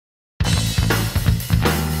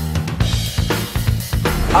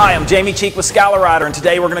Hi, I'm Jamie Cheek with Scala Rider, and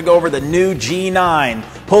today we're going to go over the new G9.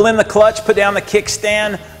 Pull in the clutch, put down the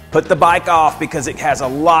kickstand, put the bike off because it has a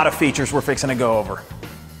lot of features we're fixing to go over.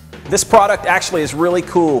 This product actually is really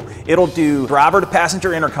cool. It'll do driver to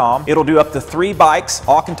passenger intercom. It'll do up to 3 bikes,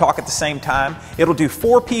 all can talk at the same time. It'll do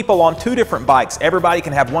 4 people on 2 different bikes. Everybody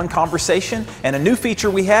can have one conversation. And a new feature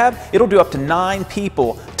we have, it'll do up to 9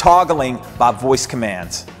 people toggling by voice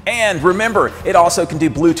commands. And remember, it also can do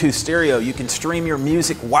Bluetooth stereo. You can stream your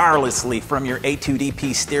music wirelessly from your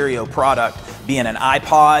A2DP stereo product, being an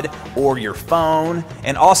iPod or your phone.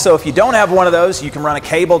 And also, if you don't have one of those, you can run a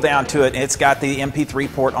cable down to it, and it's got the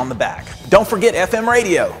MP3 port on the back. Don't forget FM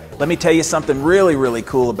radio. Let me tell you something really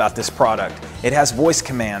cool about this product. It has voice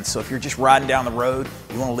commands, so if you're just riding down the road,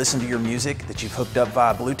 you want to listen to your music that you've hooked up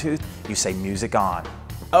via Bluetooth, you say music on.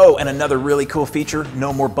 Oh, and another really cool feature,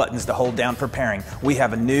 no more buttons to hold down for pairing. We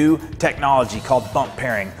have a new technology called bump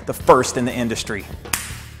pairing, the first in the industry.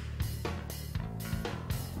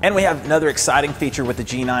 And we have another exciting feature with the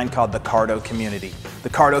G9 called the Cardo Community. The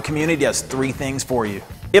Cardo Community does 3 things for you.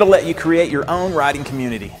 It'll let you create your own riding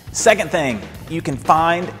community. Second thing, you can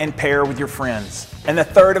find and pair with your friends. And the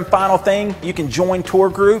third and final thing, you can join tour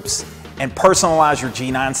groups and personalize your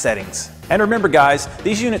G9 settings. And remember guys,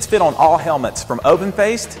 these units fit on all helmets, from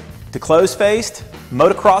open-faced to closed-faced,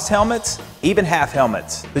 motocross helmets, even half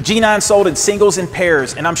helmets. The G9 sold in singles and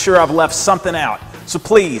pairs, and I'm sure I've left something out. So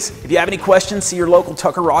please, if you have any questions, see your local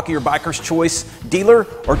Tucker Rocky or Biker's Choice dealer,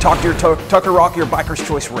 or talk to your Tucker Rocky or Biker's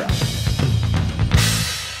Choice rep.